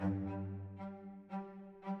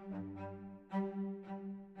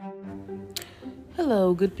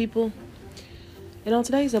Hello, good people. And on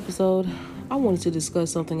today's episode, I wanted to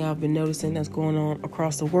discuss something I've been noticing that's going on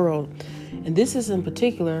across the world. And this is in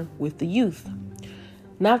particular with the youth.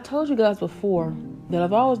 Now, I've told you guys before that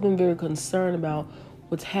I've always been very concerned about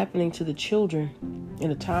what's happening to the children in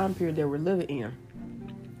the time period that we're living in.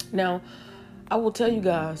 Now, I will tell you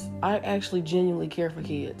guys, I actually genuinely care for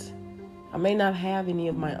kids. I may not have any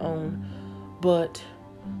of my own, but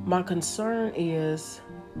my concern is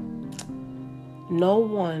no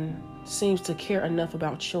one seems to care enough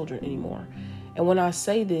about children anymore. And when I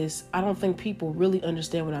say this, I don't think people really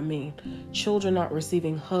understand what I mean. Children aren't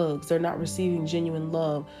receiving hugs. They're not receiving genuine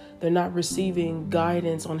love. They're not receiving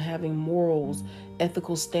guidance on having morals,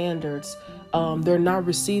 ethical standards. They're not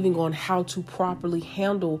receiving on how to properly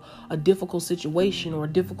handle a difficult situation or a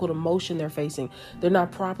difficult emotion they're facing. They're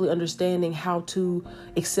not properly understanding how to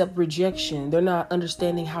accept rejection. They're not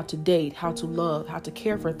understanding how to date, how to love, how to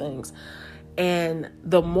care for things. And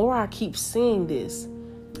the more I keep seeing this,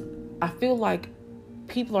 I feel like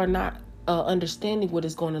people are not understanding what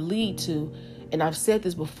it's going to lead to. And I've said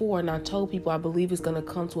this before, and I told people I believe it's going to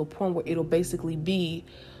come to a point where it'll basically be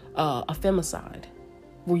a femicide,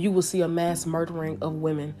 where you will see a mass murdering of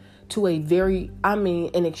women to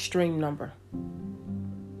an extreme number.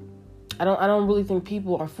 I don't really think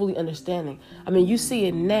people are fully understanding. I mean, you see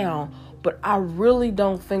it now, but I really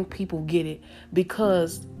don't think people get it,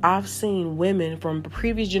 because I've seen women from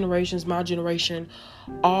previous generations, my generation,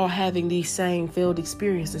 all having these same failed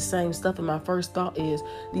experiences, the same stuff. And my first thought is,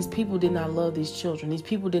 these people did not love these children. These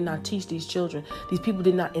people did not teach these children. These people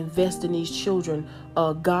did not invest in these children,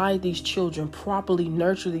 guide these children, properly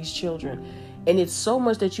nurture these children. And it's so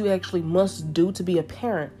much that you actually must do to be a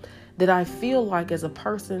parent, that I feel like, as a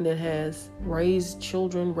person that has raised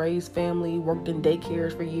children, raised family, worked in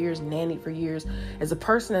daycares for years, nannied for years, as a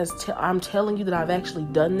person I'm telling you that I've actually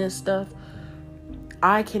done this stuff,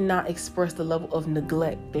 I cannot express the level of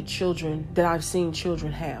neglect that I've seen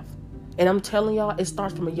children have. And I'm telling y'all, it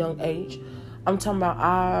starts from a young age. I'm talking about,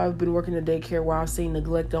 I've been working in daycare where I've seen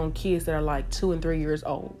neglect on kids that are like 2 and 3 years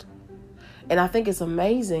old. And I think it's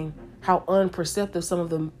amazing how unperceptive some of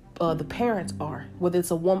them the parents are, whether it's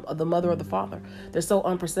the mother or the father. They're so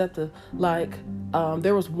unperceptive. Like,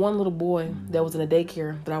 there was one little boy that was in a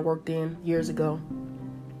daycare that I worked in years ago.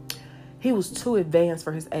 He was too advanced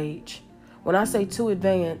for his age. When I say too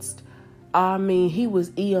advanced, I mean he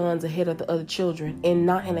was eons ahead of the other children, and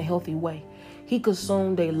not in a healthy way. He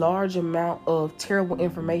consumed a large amount of terrible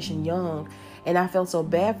information young, and I felt so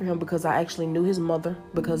bad for him, because I actually knew his mother,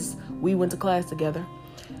 because we went to class together,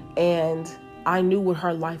 and I knew what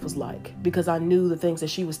her life was like, because I knew the things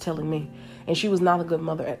that she was telling me. And she was not a good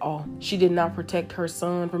mother at all. She did not protect her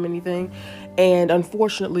son from anything. And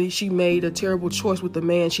unfortunately, she made a terrible choice with the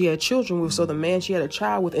man she had children with. So the man she had a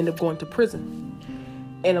child with ended up going to prison.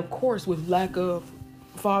 And of course, with lack of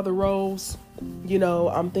father roles,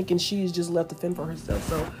 I'm thinking she's just left to fend for herself.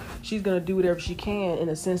 So she's going to do whatever she can, in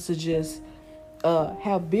a sense, to just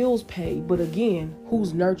have bills paid. But again,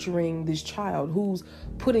 who's nurturing this child? Who's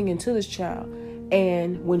putting into this child?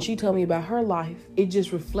 And when she told me about her life, it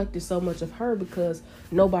just reflected so much of her, because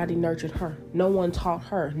nobody nurtured her. No one taught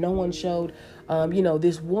her. No one showed,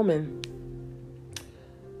 this woman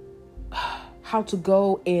how to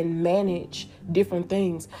go and manage different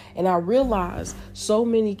things. And I realize so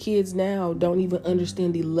many kids now don't even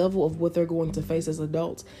understand the level of what they're going to face as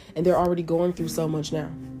adults. And they're already going through so much now.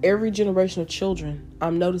 Every generation of children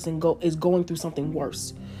I'm noticing is going through something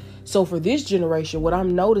worse. So for this generation, what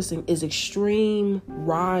I'm noticing is extreme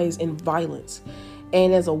rise in violence.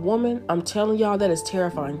 And as a woman, I'm telling y'all, that is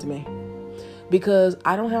terrifying to me, because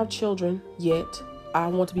I don't have children yet. I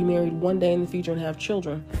want to be married one day in the future and have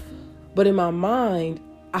children. But in my mind,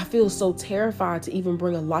 I feel so terrified to even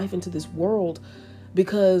bring a life into this world,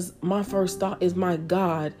 because my first thought is, my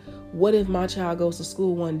God, what if my child goes to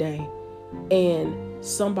school one day and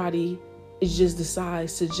somebody just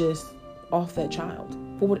decides to just off that child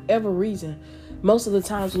for whatever reason? Most of the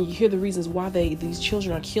times when you hear the reasons why these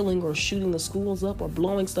children are killing or shooting the schools up or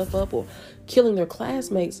blowing stuff up or killing their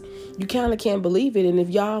classmates, you kind of can't believe it. And if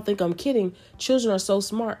y'all think I'm kidding, children are so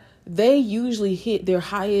smart. They usually hit their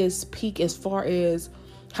highest peak as far as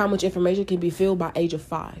how much information can be filled by age of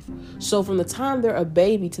 5. So from the time they're a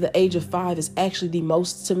baby to the age of 5 is actually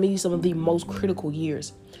some of the most critical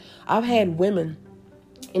years. I've had women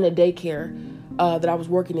in a daycare that I was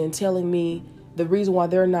working in telling me the reason why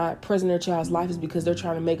they're not present in their child's life is because they're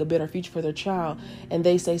trying to make a better future for their child. And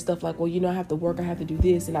they say stuff like, well, I have to work, I have to do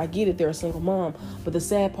this. And I get it, they're a single mom. But the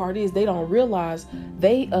sad part is they don't realize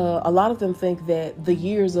a lot of them think that the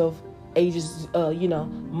years of ages,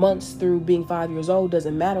 months through being 5 years old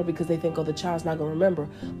doesn't matter because they think, oh, the child's not going to remember.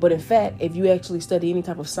 But in fact, if you actually study any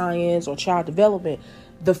type of science or child development,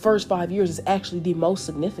 the first 5 years is actually the most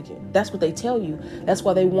significant. That's what they tell you. That's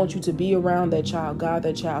why they want you to be around that child, guide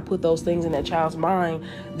that child, put those things in that child's mind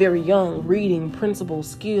very young, reading, principles,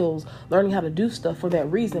 skills, learning how to do stuff for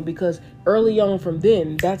that reason, because early on from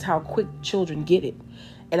then, that's how quick children get it.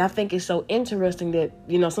 And I think it's so interesting that,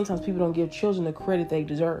 sometimes people don't give children the credit they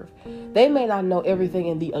deserve. They may not know everything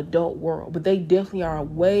in the adult world, but they definitely are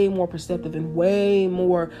way more perceptive and way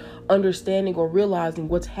more understanding or realizing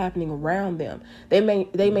what's happening around them. They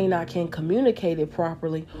may not can communicate it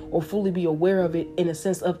properly or fully be aware of it in a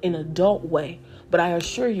sense of an adult way. But I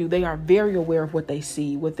assure you, they are very aware of what they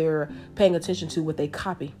see, what they're paying attention to, what they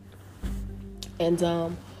copy. And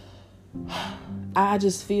I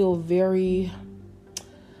just feel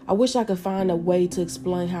I wish I could find a way to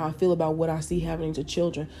explain how I feel about what I see happening to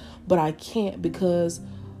children, but I can't, because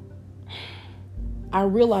I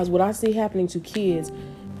realize what I see happening to kids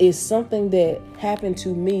is something that happened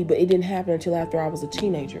to me, but it didn't happen until after I was a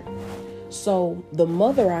teenager. So the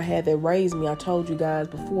mother I had that raised me, I told you guys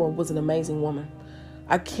before, was an amazing woman.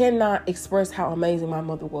 I cannot express how amazing my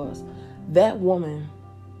mother was. That woman,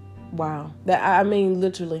 wow.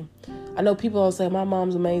 Literally. I know people all say my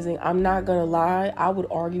mom's amazing. I'm not going to lie. I would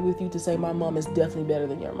argue with you to say my mom is definitely better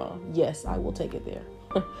than your mom. Yes, I will take it there.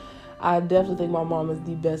 I definitely think my mom is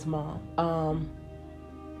the best mom.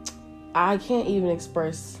 I can't even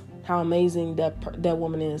express how amazing that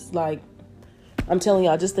woman is. Like, I'm telling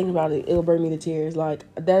y'all, just thinking about it, it'll bring me to tears. Like,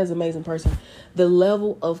 that is an amazing person. The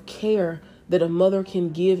level of care that a mother can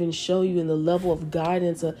give and show you, and the level of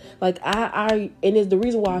guidance. And it's the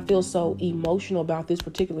reason why I feel so emotional about this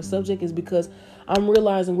particular subject is because I'm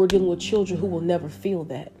realizing we're dealing with children who will never feel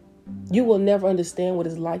that. You will never understand what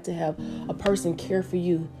it's like to have a person care for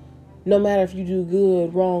you. No matter if you do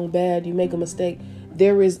good, wrong, bad, you make a mistake,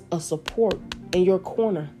 there is a support in your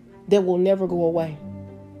corner that will never go away.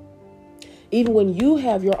 Even when you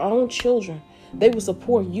have your own children, they will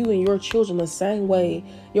support you and your children the same way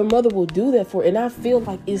your mother will do that for. And I feel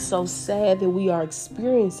like it's so sad that we are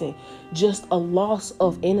experiencing just a loss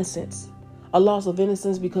of innocence. A loss of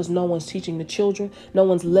innocence because no one's teaching the children. No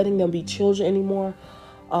one's letting them be children anymore.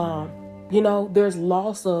 There's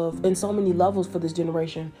loss of, in so many levels for this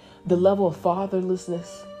generation, the level of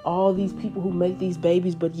fatherlessness. All these people who make these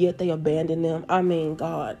babies, but yet they abandon them. I mean,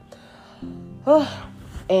 God.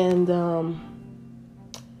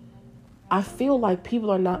 I feel like people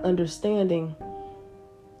are not understanding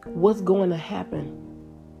what's going to happen.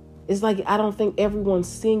 It's like I don't think everyone's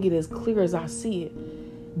seeing it as clear as I see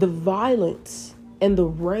it. The violence and the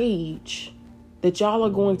rage that y'all are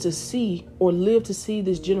going to see or live to see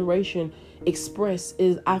this generation express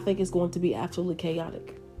I think it's going to be absolutely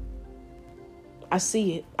chaotic. I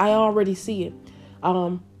see it. I already see it.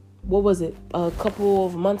 What was it? A couple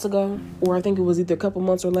of months ago, or I think it was either a couple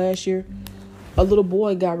months or last year, a little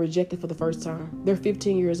boy got rejected for the first time. They're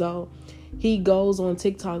 15 years old. He goes on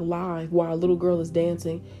TikTok live while a little girl is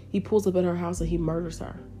dancing. He pulls up at her house and he murders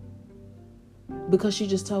her because she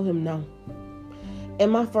just told him no.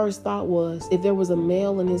 And my first thought was, if there was a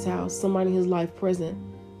male in his house, somebody in his life present,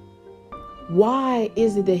 why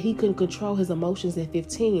is it that he couldn't control his emotions at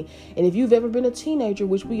 15? And if you've ever been a teenager,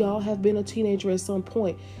 which we all have been a teenager at some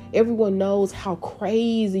point, everyone knows how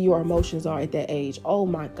crazy your emotions are at that age. Oh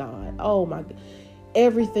my God. Oh my God.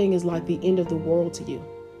 Everything is like the end of the world to you.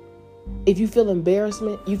 If you feel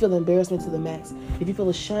embarrassment, you feel embarrassment to the max. If you feel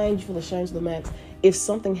ashamed, you feel ashamed to the max. If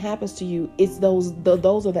something happens to you, it's those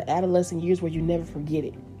are the adolescent years where you never forget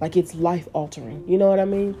it. Like, it's life altering. You know what I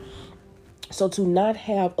mean? So to not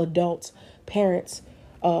have adults, parents,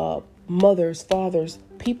 mothers, fathers,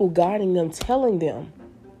 people guiding them, telling them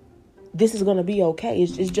this is going to be okay.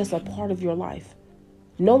 It's just a part of your life.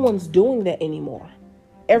 No one's doing that anymore.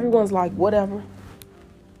 Everyone's like, whatever.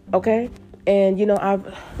 Okay. And,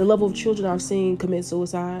 the level of children I've seen commit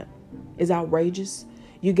suicide is outrageous.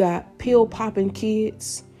 You got pill popping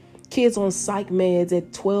kids on psych meds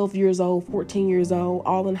at 12 years old, 14 years old,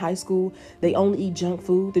 all in high school. They only eat junk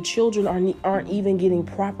food. The children aren't even getting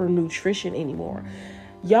proper nutrition anymore.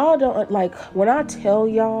 Y'all don't, like, when I tell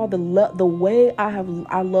y'all the way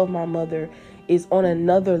I love my mother is on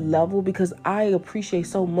another level, because I appreciate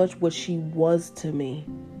so much what she was to me.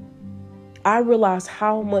 I realize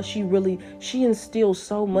how much she instilled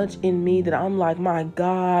so much in me that I'm like, my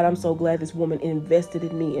God, I'm so glad this woman invested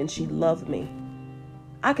in me and she loved me.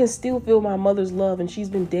 I can still feel my mother's love, and she's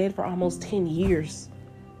been dead for almost 10 years.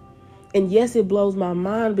 And yes, it blows my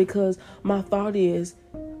mind, because my thought is,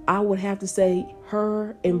 I would have to say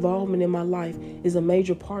her involvement in my life is a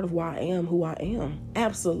major part of why I am who I am.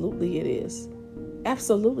 Absolutely it is.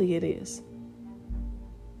 Absolutely it is.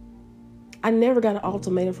 I never got an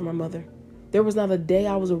ultimatum from my mother. There was not a day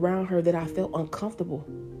I was around her that I felt uncomfortable.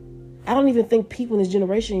 I don't even think people in this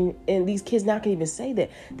generation and these kids now can even say that.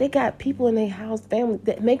 They got people in their house, family,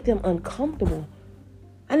 that make them uncomfortable.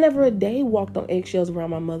 I never a day walked on eggshells around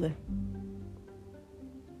my mother.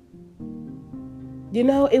 You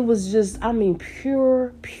know, it was just,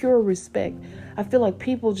 pure respect. I feel like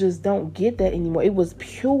people just don't get that anymore. It was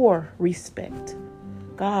pure respect.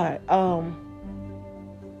 God,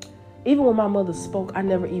 even when my mother spoke, I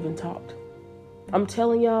never even talked. I'm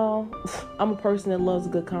telling y'all, I'm a person that loves a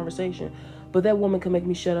good conversation, but that woman can make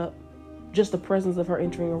me shut up. Just the presence of her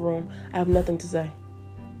entering a room, I have nothing to say.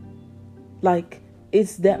 Like,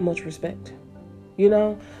 it's that much respect, you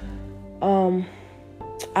know?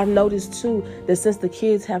 I've noticed too that since the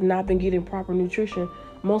kids have not been getting proper nutrition,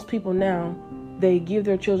 most people now, they give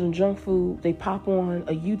their children junk food. They pop on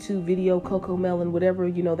a YouTube video, Coco Melon, whatever,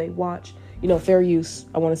 they watch, fair use.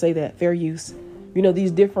 I want to say that, fair use.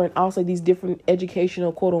 These different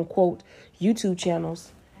educational, quote unquote, YouTube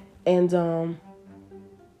channels. And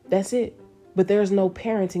that's it. But there's no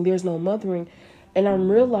parenting. There's no mothering. And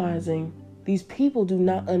I'm realizing these people do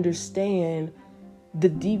not understand the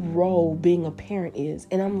deep role being a parent is.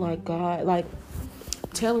 And I'm like, God, like,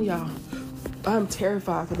 telling y'all, I'm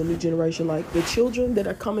terrified for the new generation. Like, the children that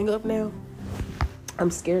are coming up now, I'm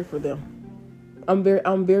scared for them. I'm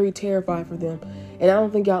very terrified for them. And I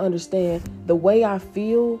don't think y'all understand the way I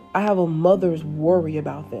feel. I have a mother's worry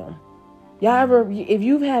about them. If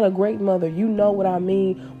you've had a great mother, you know what I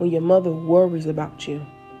mean when your mother worries about you,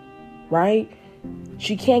 right?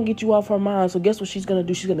 She can't get you off her mind. So guess what she's going to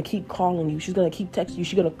do? She's going to keep calling you. She's going to keep texting you.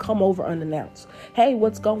 She's going to come over unannounced. Hey,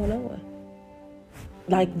 what's going on?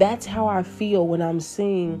 Like, that's how I feel when I'm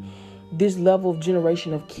seeing this level of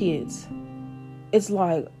generation of kids. It's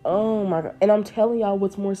like, oh my God. And I'm telling y'all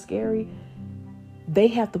what's more scary. They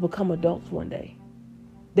have to become adults one day.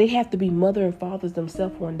 They have to be mother and fathers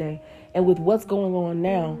themselves one day. And with what's going on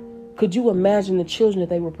now, could you imagine the children that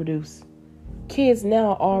they will produce? Kids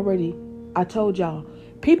now already, I told y'all,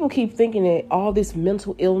 people keep thinking that all this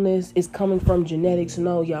mental illness is coming from genetics.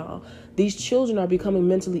 No, y'all. These children are becoming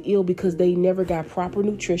mentally ill because they never got proper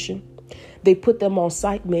nutrition. They put them on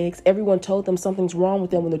psych meds. Everyone told them something's wrong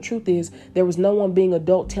with them when the truth is there was no one being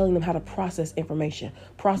adult telling them how to process information,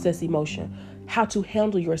 process emotion, how to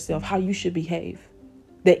handle yourself, how you should behave.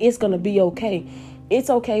 That it's going to be okay. It's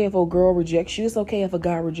okay if a girl rejects you. It's okay if a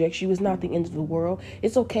guy rejects you. It's not the end of the world.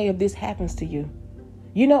 It's okay if this happens to you.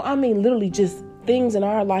 Literally just things in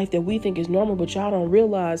our life that we think is normal, but y'all don't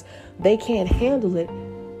realize they can't handle it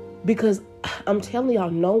because I'm telling y'all,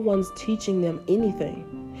 no one's teaching them anything.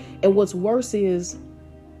 And what's worse is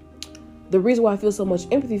the reason why I feel so much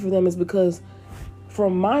empathy for them is because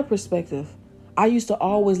from my perspective, I used to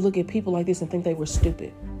always look at people like this and think they were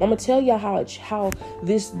stupid. I'm going to tell y'all how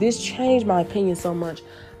this changed my opinion so much.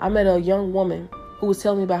 I met a young woman who was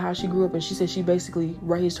telling me about how she grew up, and she said she basically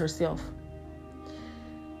raised herself.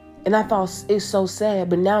 And I thought it's so sad,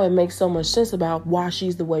 but now it makes so much sense about why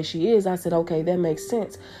she's the way she is. I said, okay, that makes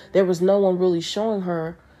sense. There was no one really showing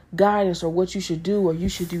her guidance or what you should do or you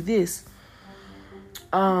should do this.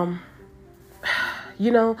 No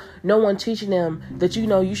one teaching them that,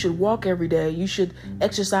 you should walk every day. You should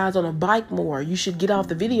exercise on a bike more. You should get off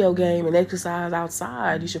the video game and exercise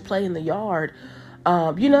outside. You should play in the yard.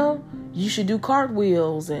 You should do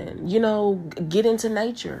cartwheels and, get into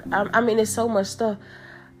nature. It's so much stuff.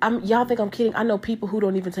 Y'all think I'm kidding? I know people who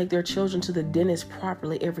don't even take their children to the dentist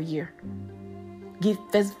properly every year. Get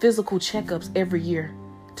physical checkups every year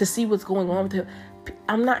to see what's going on with them.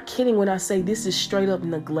 I'm not kidding when I say this is straight up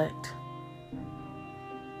neglect.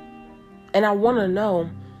 And I want to know,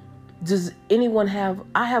 does anyone have,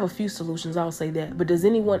 I have a few solutions, I'll say that, but does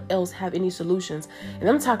anyone else have any solutions? And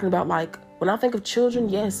I'm talking about, like, when I think of children,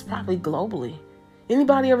 yes, probably globally.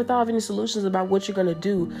 Anybody ever thought of any solutions about what you're going to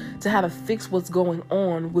do to how to fix what's going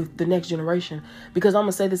on with the next generation? Because I'm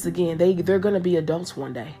going to say this again, they're going to be adults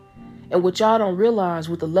one day. And what y'all don't realize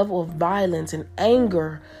with the level of violence and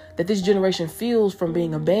anger that this generation feels from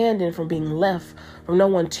being abandoned, from being left, from no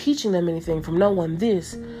one teaching them anything, from no one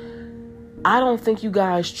this, I don't think you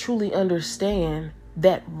guys truly understand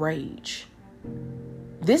that rage.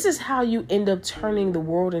 This is how you end up turning the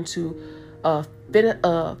world into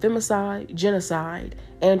femicide, genocide,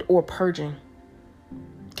 and or purging.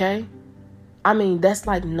 Okay? That's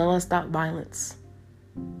like nonstop violence.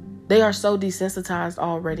 They are so desensitized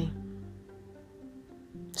already.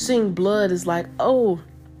 Seeing blood is like, oh,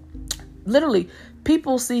 literally,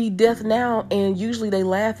 People see death now and usually they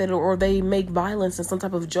laugh at it or they make violence and some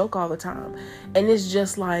type of joke all the time. And it's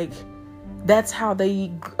just like, that's how they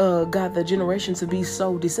got the generation to be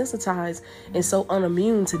so desensitized and so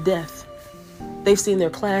unimmune to death. They've seen their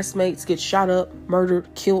classmates get shot up,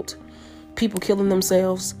 murdered, killed, people killing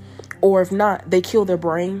themselves. Or if not, they kill their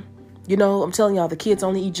brain. You know, I'm telling y'all, the kids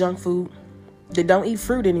only eat junk food. They don't eat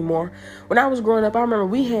fruit anymore. When I was growing up, I remember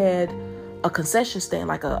we had a concession stand,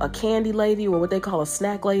 like a candy lady, or what they call a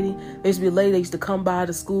snack lady. There used to be a lady that used to come by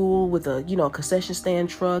to school with a concession stand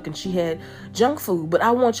truck, and she had junk food. But I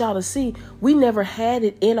want y'all to see, we never had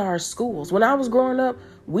it in our schools. When I was growing up,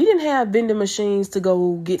 we didn't have vending machines to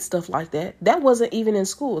go get stuff like that. That wasn't even in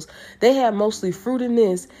schools. They had mostly fruit in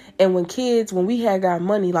this. And when we had our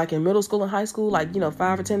money, like in middle school and high school, like, $5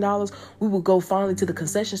 or $10, we would go finally to the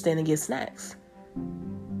concession stand and get snacks.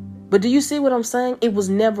 But do you see what I'm saying? It was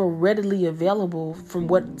never readily available from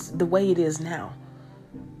the way it is now.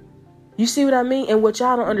 You see what I mean? And what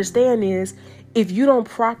y'all don't understand is, if you don't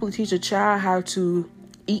properly teach a child how to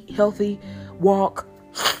eat healthy, walk,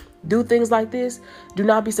 do things like this, do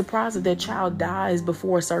not be surprised if that child dies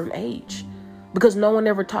before a certain age, because no one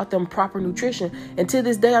ever taught them proper nutrition. And to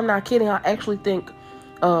this day, I'm not kidding, I actually think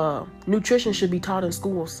nutrition should be taught in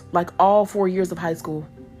schools, like all 4 years of high school.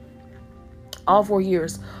 All 4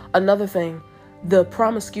 years. Another thing, the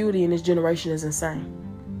promiscuity in this generation is insane.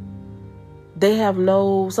 They have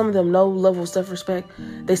some of them no level of self-respect.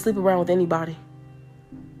 They sleep around with anybody.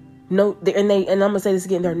 And I'm gonna say this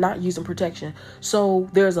again, they're not using protection. So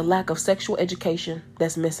there's a lack of sexual education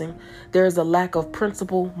that's missing. There's a lack of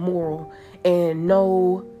principle, moral, and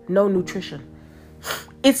no nutrition.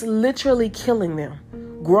 It's literally killing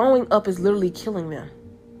them. Growing up is literally killing them.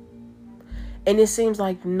 And it seems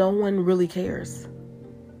like no one really cares.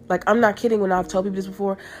 Like, I'm not kidding when I've told people this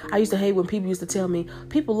before. I used to hate when people used to tell me,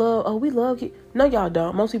 we love you. No, y'all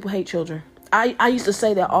don't. Most people hate children. I used to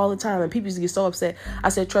say that all the time, and people used to get so upset. I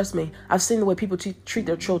said, trust me, I've seen the way people treat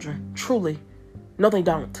their children. Truly. No, they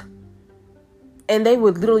don't. And they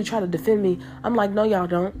would literally try to defend me. I'm like, no, y'all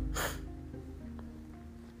don't.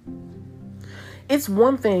 It's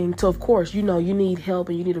one thing to, of course, you need help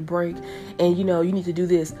and you need a break and, you need to do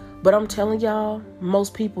this. But I'm telling y'all,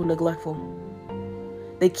 most people neglectful.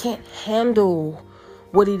 They can't handle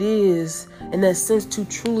what it is in that sense to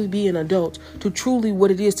truly be an adult, to truly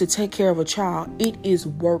what it is to take care of a child. It is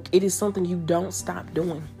work. It is something you don't stop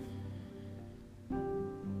doing.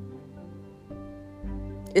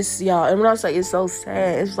 It's y'all. And when I say it's so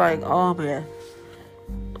sad, it's like, oh man,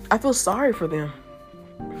 I feel sorry for them.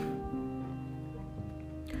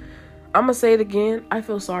 I'm going to say it again. I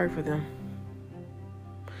feel sorry for them.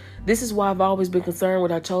 This is why I've always been concerned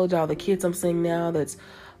with, I told y'all, the kids I'm seeing now that's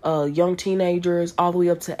young teenagers all the way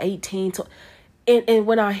up to 18. And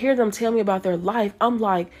when I hear them tell me about their life, I'm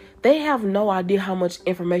like, they have no idea how much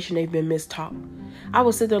information they've been mistaught. I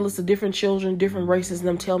would sit there and listen to different children, different races, and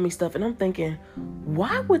them tell me stuff. And I'm thinking,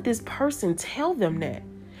 why would this person tell them that?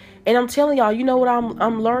 And I'm telling y'all, you know what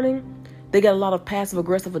I'm learning? They got a lot of passive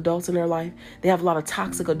aggressive adults in their life. They have a lot of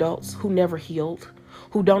toxic adults who never healed,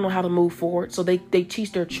 who don't know how to move forward. So they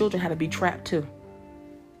teach their children how to be trapped too.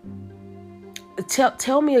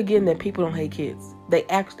 Tell me again that people don't hate kids. They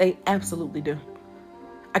absolutely do.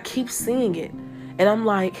 I keep seeing it. And I'm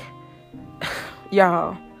like,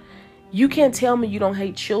 y'all, you can't tell me you don't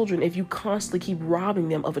hate children if you constantly keep robbing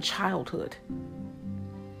them of a childhood.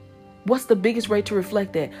 What's the biggest way to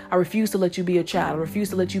reflect that? I refuse to let you be a child. I refuse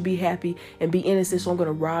to let you be happy and be innocent, so I'm going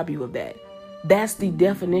to rob you of that. That's the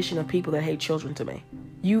definition of people that hate children to me.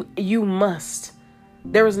 You must.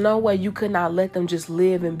 There is no way you could not let them just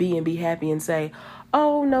live and be happy and say,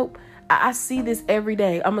 oh, nope. I see this every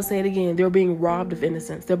day. I'm going to say it again. They're being robbed of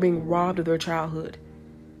innocence. They're being robbed of their childhood.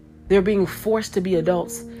 They're being forced to be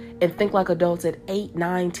adults and think like adults at 8,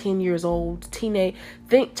 9, 10 years old, teenage.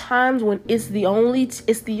 Think times when it's the only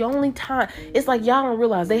time. It's like y'all don't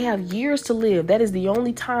realize they have years to live. That is the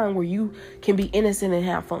only time where you can be innocent and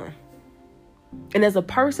have fun. And as a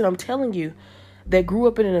person, I'm telling you, that grew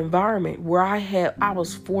up in an environment where I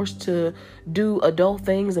was forced to do adult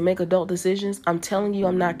things and make adult decisions. I'm telling you,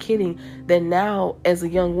 I'm not kidding, that now as a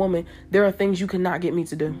young woman, there are things you cannot get me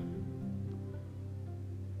to do.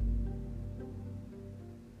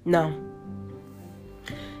 No.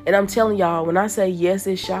 And I'm telling y'all, when I say yes,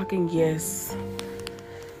 it's shocking. Yes.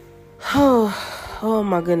 Oh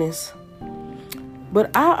my goodness. But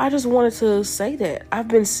I just wanted to say that. I've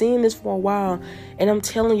been seeing this for a while, and I'm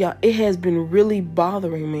telling y'all, it has been really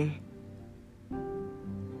bothering me.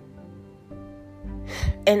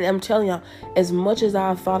 And I'm telling y'all, as much as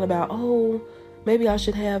I've thought about, maybe I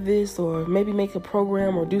should have this, or maybe make a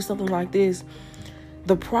program or do something like this.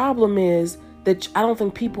 The problem is that I don't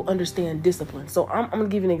think people understand discipline. So I'm going to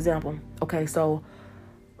give you an example. Okay, so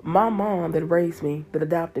my mom that raised me, that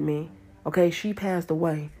adopted me, okay, she passed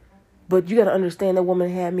away. But you got to understand that woman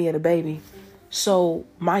had me as a baby. So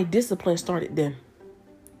my discipline started then.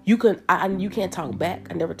 You can't talk back.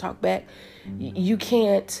 I never talk back. You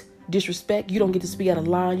can't disrespect. You don't get to speak out of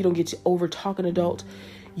line. You don't get to over talk an adult.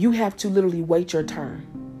 You have to literally wait your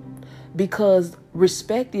turn. Because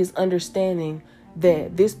respect is understanding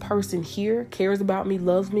that this person here cares about me,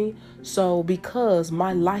 loves me. So because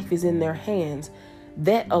my life is in their hands,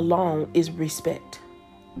 that alone is respect.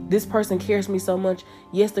 This person cares me so much.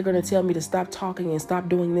 Yes, they're going to tell me to stop talking and stop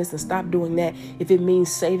doing this and stop doing that. If it means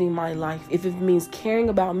saving my life, if it means caring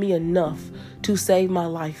about me enough to save my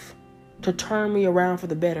life, to turn me around for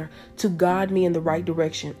the better, to guide me in the right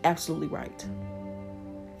direction. Absolutely right.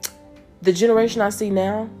 The generation I see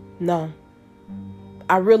now, no.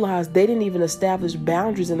 I realized they didn't even establish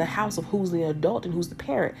boundaries in the house of who's the adult and who's the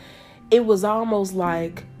parent. It was almost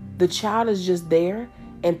like the child is just there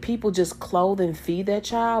and people just clothe and feed that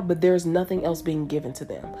child, but there's nothing else being given to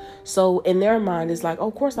them. So in their mind, it's like, oh,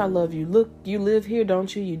 of course I love you. Look, you live here,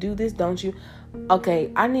 don't you? You do this, don't you?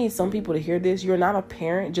 Okay, I need some people to hear this. You're not a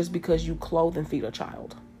parent just because you clothe and feed a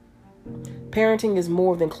child. Parenting is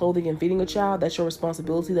more than clothing and feeding a child. That's your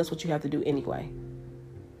responsibility. That's what you have to do anyway.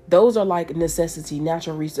 Those are like necessity,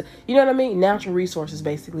 natural resources. You know what I mean? Natural resources,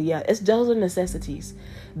 basically. Yeah, those are necessities.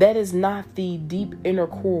 That is not the deep inner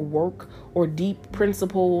core work or deep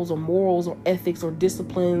principles or morals or ethics or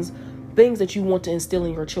disciplines, things that you want to instill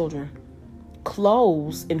in your children.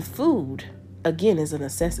 Clothes and food, again, is a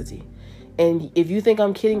necessity. And if you think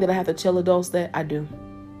I'm kidding that I have to tell adults that, I do.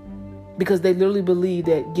 Because they literally believe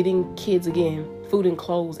that getting kids, again, food and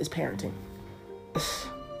clothes is parenting.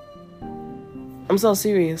 I'm so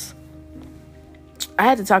serious. I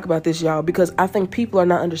had to talk about this, y'all, because I think people are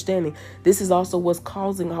not understanding. This is also what's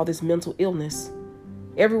causing all this mental illness.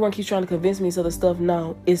 Everyone keeps trying to convince me of other stuff.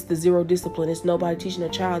 No, it's the zero discipline. It's nobody teaching a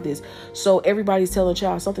child this. So everybody's telling a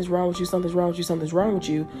child something's wrong with you, something's wrong with you, something's wrong with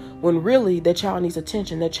you. When really that child needs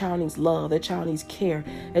attention, that child needs love, that child needs care,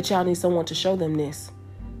 that child needs someone to show them this.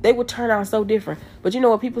 They would turn out so different. But you know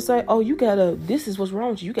what people say? Oh, this is what's wrong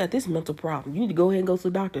with you. You got this mental problem. You need to go ahead and go to the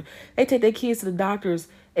doctor. They take their kids to the doctors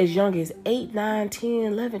as young as 8, 9, 10,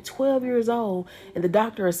 11, 12 years old. And the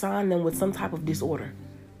doctor assigned them with some type of disorder.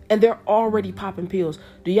 And they're already popping pills.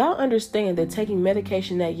 Do y'all understand that taking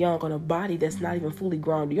medication that young on a body that's not even fully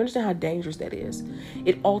grown, do you understand how dangerous that is?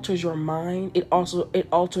 It alters your mind. It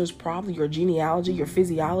alters probably your genealogy, your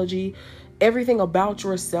physiology, everything about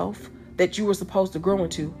yourself that you were supposed to grow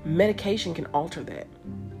into. Medication can alter that.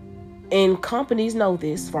 And companies know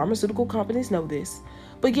this. Pharmaceutical companies know this.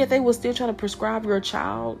 But yet they will still try to prescribe your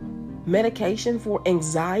child medication for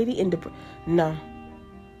anxiety and depression. No.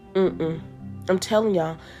 I'm telling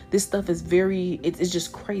y'all, this stuff is it's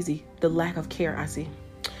just crazy. The lack of care I see.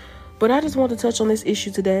 But I just want to touch on this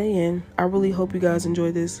issue today. And I really hope you guys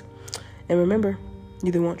enjoy this. And remember, you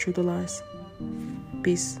either want truth or lies.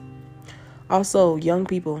 Peace. Also, young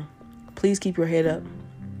people, please keep your head up.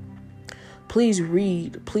 Please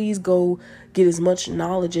read. Please go get as much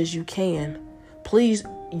knowledge as you can. Please,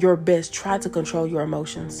 your best, try to control your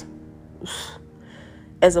emotions.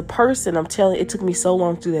 As a person, I'm telling you, it took me so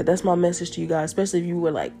long to do that. That's my message to you guys, especially if you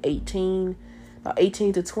were like 18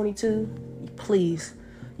 to 22. Please,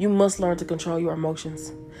 you must learn to control your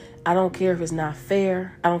emotions. I don't care if it's not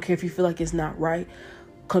fair. I don't care if you feel like it's not right.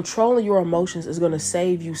 Controlling your emotions is going to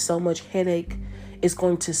save you so much headache. It's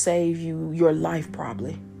going to save you your life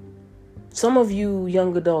probably. Some of you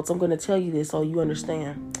young adults, I'm going to tell you this so you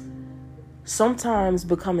understand. Sometimes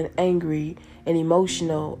becoming angry and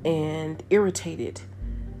emotional and irritated.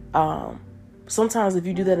 Sometimes if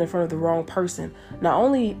you do that in front of the wrong person, not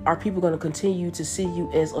only are people going to continue to see you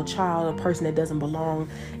as a child, a person that doesn't belong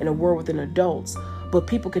in a world within adults, but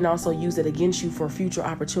people can also use it against you for future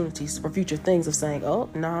opportunities, for future things of saying, oh,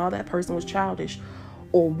 no, that person was childish.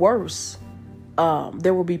 Or worse,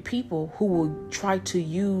 there will be people who will try to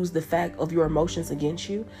use the fact of your emotions against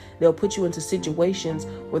you. They'll put you into situations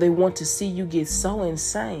where they want to see you get so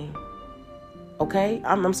insane. Okay?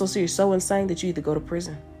 I'm so serious, so insane that you either go to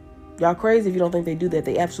prison. Y'all crazy if you don't think they do that.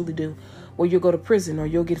 They absolutely do. Or you'll go to prison, or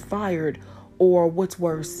you'll get fired, or what's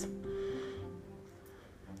worse.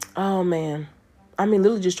 Oh, man. I mean,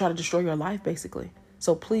 literally just try to destroy your life, basically.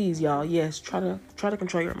 So please, y'all, yes, try to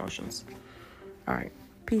control your emotions. All right.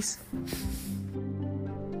 Peace.